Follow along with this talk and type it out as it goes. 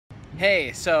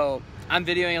Hey, so I'm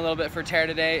videoing a little bit for Tara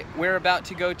today. We're about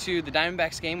to go to the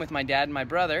Diamondbacks game with my dad and my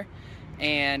brother,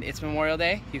 and it's Memorial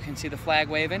Day. You can see the flag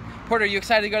waving. Porter, are you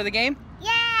excited to go to the game?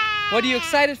 Yeah! What are you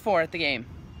excited for at the game?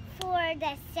 For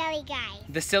the silly guys.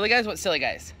 The silly guys? What silly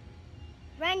guys?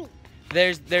 Running.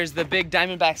 There's the big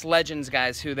Diamondbacks legends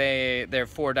guys who they're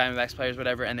 4 Diamondbacks players,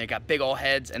 whatever, and they got big old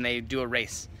heads and they do a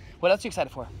race. What else are you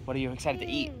excited for? What are you excited to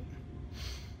eat?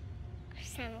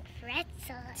 Some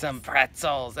pretzels. Some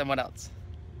pretzels. And what else?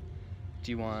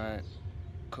 Do you want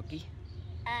cookie?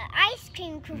 Ice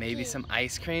cream cookie. Maybe some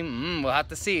ice cream? We'll have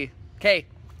to see. Okay,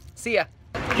 see ya.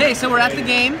 Okay, so we're at the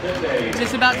game. It's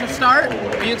just about to start.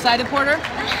 Are you excited, Porter?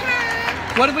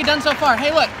 What have we done so far?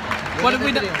 Hey, look. What have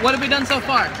we done so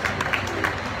far?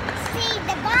 See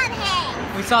the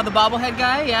bobblehead. We saw the bobblehead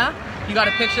guy, yeah? You got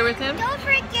a picture with him? Don't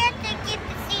forget to get to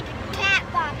see the cat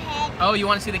bobblehead. Oh, you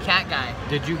want to see the cat guy?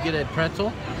 Did you get a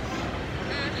pretzel?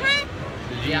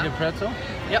 Did you eat a pretzel?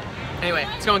 Yep. Anyway,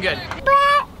 it's going good.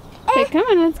 Okay, come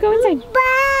on, let's go inside.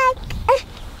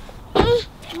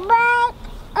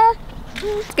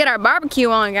 Let's get our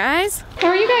barbecue on, guys. How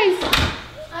are you guys?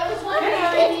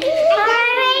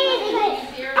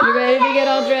 You ready to get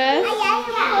all dressed?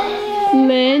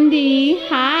 Lindy,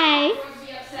 hi.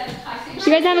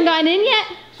 You guys haven't gotten in yet?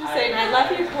 She's saying, I love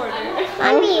you, Porter.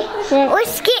 Mommy,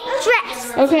 let's get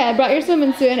dressed. Okay, I brought your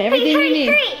swimming suit and everything you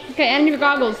need. Okay, and your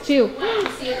goggles too.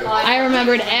 I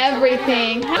remembered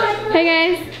everything. Hey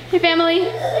guys, hey family. Oh,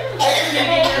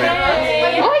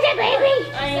 it's a baby.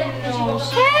 Hi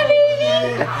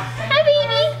baby. Hi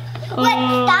baby. Let's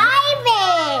dive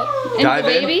in. And the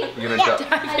baby? You're gonna dive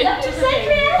into the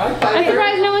baby. I'm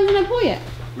surprised no one's in the pool yet.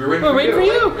 We're waiting for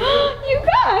you. You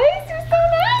guys, you're so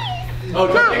nice. Oh,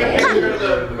 don't take a picture of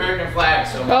the American flag.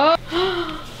 So.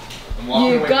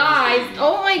 You guys,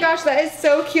 oh my gosh, that is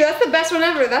so cute. That's the best one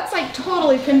ever. That's like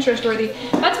totally Pinterest worthy.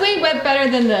 That's way better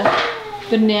than the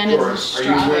bananas and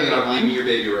strawberry. Are you leaving your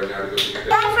baby right now to go to your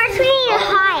But first we need to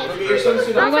hide.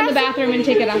 I'll go in the bathroom and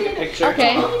take it off.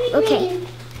 Okay. Okay.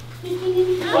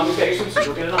 Want to take some suits?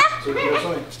 We'll get it off so we can go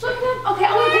swimming. Okay, I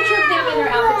want a picture of them in their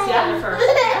outfits together first.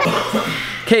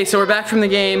 Okay, so we're back from the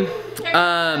game.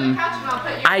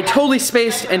 I totally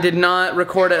spaced and did not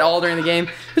record at all during the game.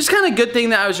 It's kind of a good thing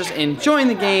that I was just enjoying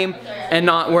the game and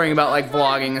not worrying about like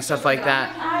vlogging and stuff like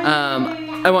that.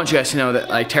 I want you guys to know that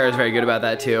like Tara's very good about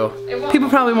that too. People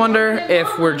probably wonder if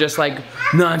we're just like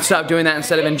non-stop doing that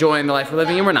instead of enjoying the life we're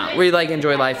living, and we're not. We like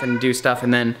enjoy life and do stuff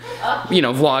and then, you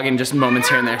know, vlog in just moments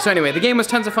here and there. So anyway, the game was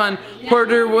tons of fun.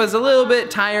 Porter was a little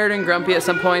bit tired and grumpy at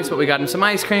some points, but we got him some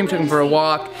ice cream, took him for a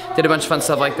walk, did a bunch of fun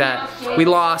stuff like that. We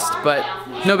lost, but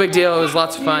no big deal. It was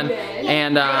lots of fun,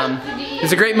 and it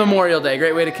was a great Memorial Day,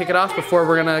 great way to kick it off before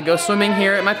we're gonna go swimming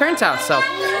here at my parents' house. So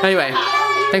anyway,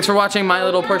 thanks for watching my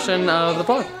little portion of the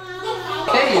vlog.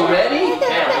 Hey, you ready?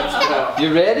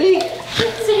 You ready?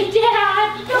 Say,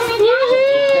 Dad.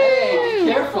 Okay,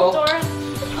 careful.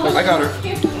 I got her.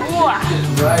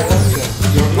 Right, let's go.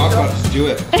 Don't talk about it, just do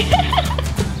it.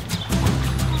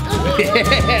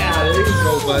 Yeah, there you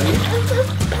go, buddy.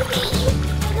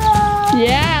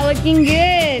 Yeah, looking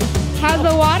good. How's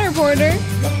the water, Porter?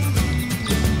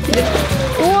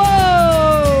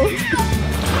 Whoa!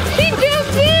 She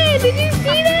jumped in! Did you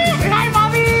see that? Hi,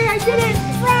 Mommy, I did it.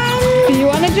 Do you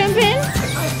want to jump in?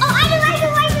 Oh, I do.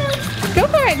 Go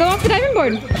for it. Go off the diving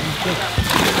board.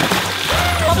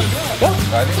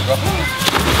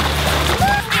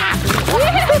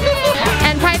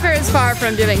 And Piper is far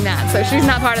from doing that, so she's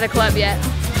not part of the club yet. I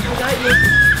got you.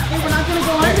 Hey, we're not gonna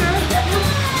go under.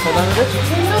 Hold on to this.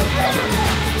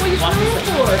 What are you trying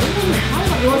for?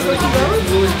 You want to go to those?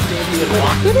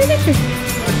 Go to the picture.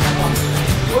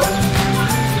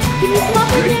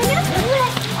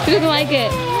 She doesn't like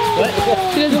it. What?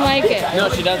 She doesn't like it. No,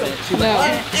 she doesn't. No.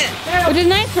 Which is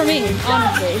nice for me,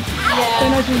 honestly. Yeah. So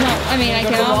no, she's not. I mean, I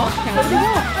can almost count it.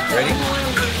 Ready?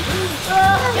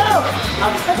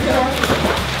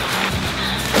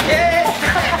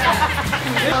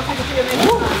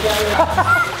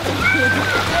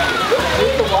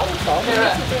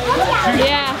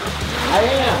 Yeah. I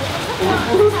am.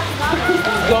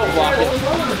 Go walk it.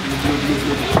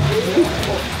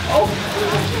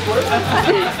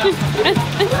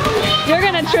 You're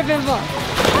gonna trip and fall.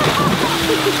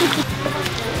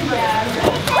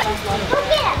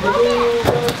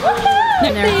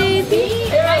 Baby.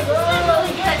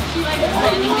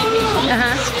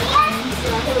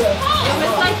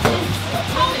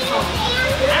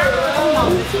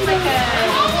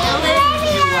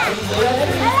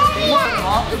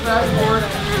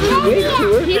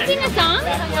 Can you sing a song?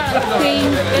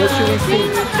 Sing, sing,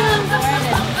 sing.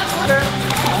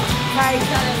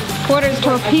 Porter's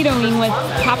torpedoing with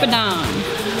Papa Don.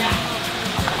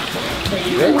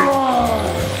 Good.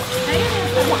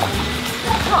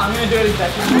 Oh, I'm gonna do it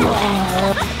exactly.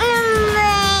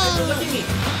 Look at me.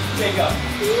 Okay, go.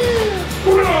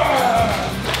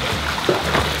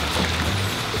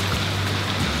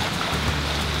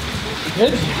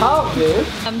 Good job, dude.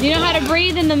 Do you know how to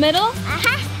breathe in the middle? I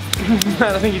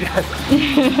don't think he does.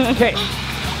 Okay.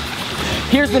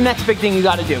 Here's the next big thing you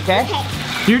gotta do, okay?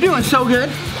 You're doing so good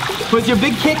with your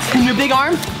big kicks and your big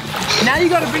arms. Now you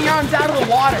gotta bring your arms out of the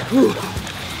water. Ooh.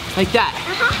 Like that.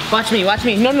 Watch me, watch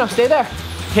me. No, no, stay there.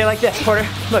 Okay, like this, Porter.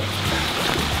 Look.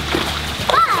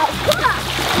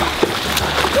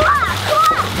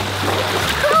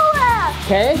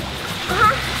 Okay?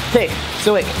 Okay,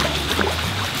 so wait.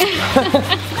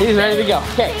 He's ready to go.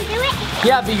 Okay. Can I do it?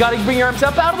 Yeah, but you gotta bring your arms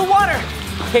up out of the water.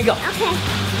 Okay, go. Okay.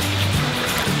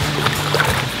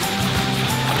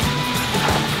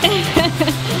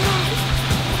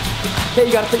 Okay,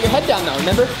 you gotta put your head down now,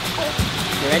 remember?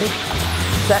 You ready?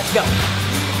 Set, go.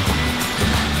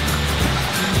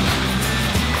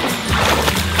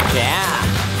 Yeah.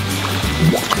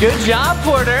 Good job,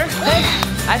 Porter. Hey,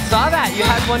 I saw that. You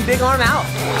had one big arm out.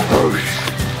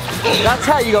 That's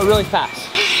how you go really fast.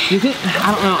 You think?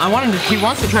 I don't know. He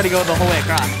wants to try to go the whole way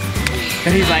across.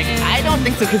 And he's like, I don't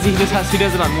think so, because he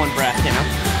does it on one breath, you know?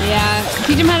 Yeah,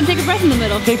 teach him how to take a breath in the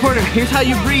middle. Hey, Porter, here's how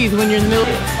you breathe when you're in the middle.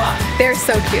 They're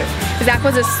so cute. Zach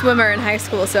was a swimmer in high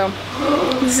school, so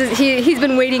he's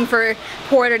been waiting for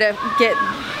Porter to get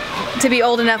to be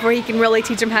old enough where he can really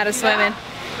teach him how to swim and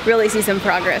really see some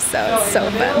progress, so it's so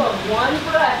fun.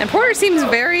 And Porter seems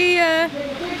very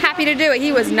happy to do it.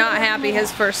 He was not happy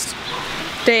his first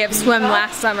day of swim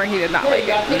last summer. He did not like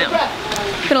it, you know.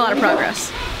 Been a lot of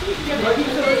progress.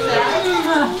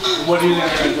 What do you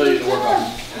think they're going to tell you to work on?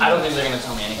 I don't think they're going to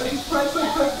tell me anything.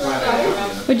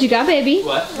 What you got, baby?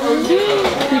 What?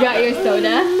 You got your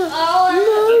soda?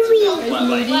 But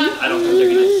like, I don't think they're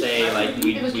gonna say like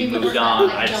we moved on.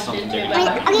 I just don't think they're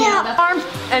gonna. Arms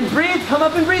and breathe. Come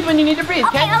up and breathe when you need to breathe,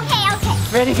 okay? Okay.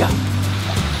 Ready, go.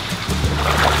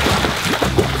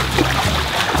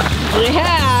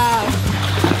 Yeah!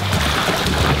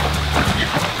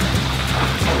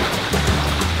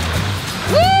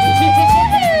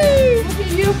 Look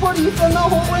at you, Porter. You swam the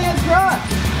whole way across.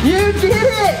 You did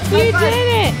it. You did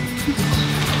it!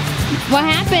 What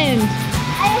happened?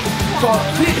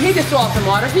 He just swallowed some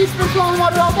water. He's been swallowing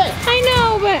water all day. I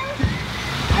know, but...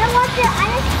 I want it. I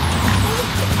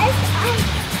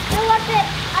want it.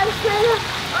 I'm swimming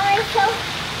on myself.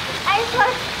 I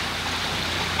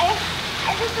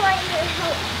just want you to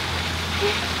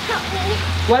help me.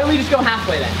 Why don't we just go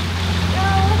halfway then?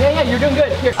 No. Yeah, you're doing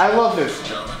good. Here. I love this.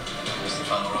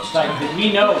 Like,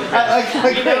 we know.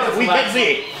 We can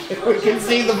see. We can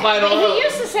see the final. He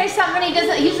used to say something. He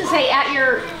doesn't. He used to say at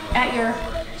your.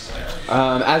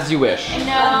 As you wish.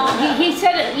 No, he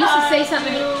said it. He used to say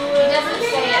something. He doesn't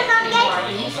say it anymore.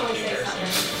 He used to always say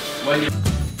something.